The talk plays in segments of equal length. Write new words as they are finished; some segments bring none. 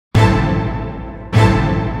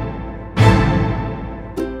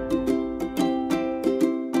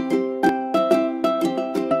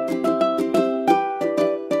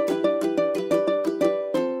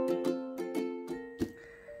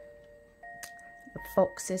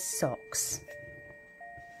Fox's socks.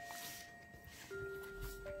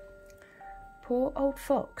 Poor old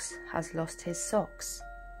fox has lost his socks.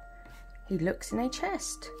 He looks in a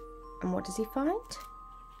chest, and what does he find?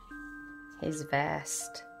 His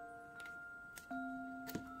vest.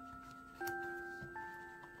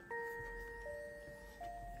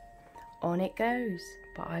 On it goes,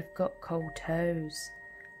 but I've got cold toes.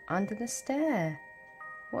 Under the stair.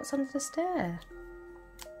 What's under the stair?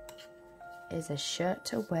 Is a shirt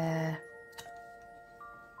to wear.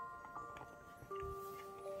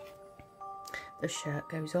 The shirt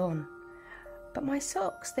goes on, but my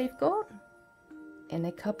socks, they've gone. In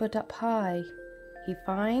a cupboard up high, he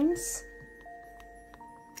finds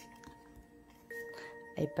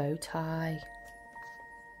a bow tie.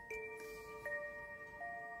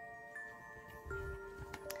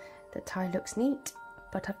 The tie looks neat,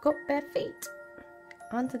 but I've got bare feet.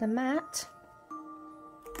 Under the mat,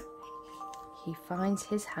 he finds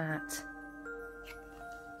his hat.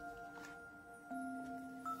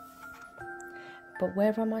 But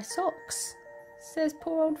where are my socks? Says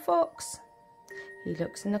poor old fox. He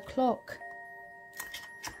looks in the clock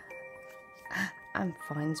and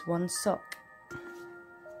finds one sock.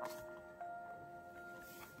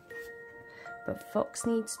 But fox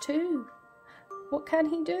needs two. What can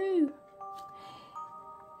he do?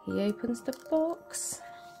 He opens the box.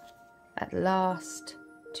 At last,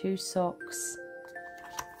 2 socks.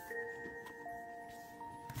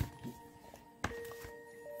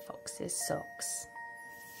 Fox's socks.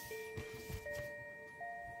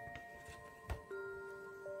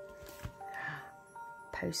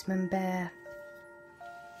 Postman Bear.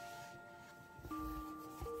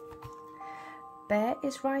 Bear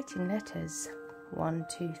is writing letters, 1,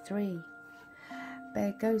 2, 3.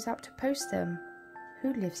 Bear goes out to post them.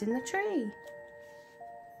 Who lives in the tree?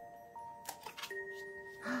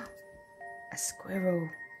 A squirrel.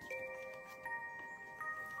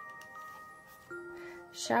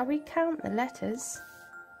 Shall we count the letters?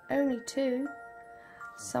 Only 2.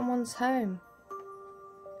 Someone's home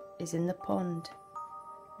is in the pond.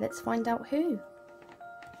 Let's find out who.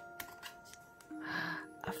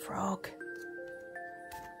 A frog.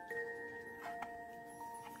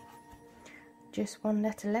 Just 1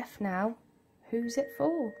 letter left now. Who's it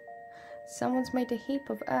for? Someone's made a heap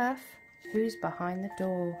of earth. Who's behind the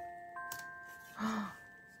door?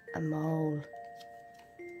 A mole.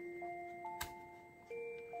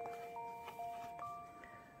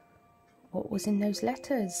 What was in those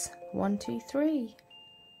letters? 1, 2, 3.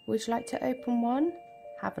 Would you like to open one?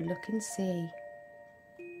 Have a look and see.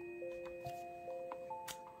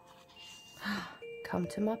 Come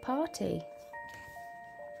to my party.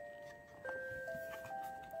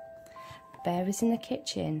 Bear is in the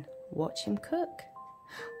kitchen. Watch him cook.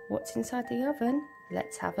 What's inside the oven?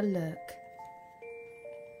 Let's have a look.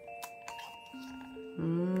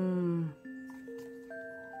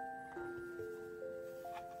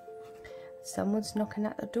 Someone's knocking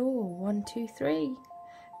at the door. 1, 2, 3.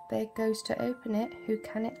 Bear goes to open it. Who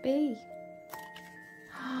can it be?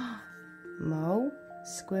 Mole,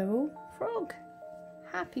 squirrel, frog.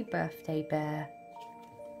 Happy birthday, Bear.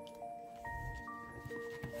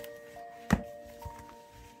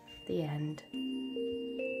 The end.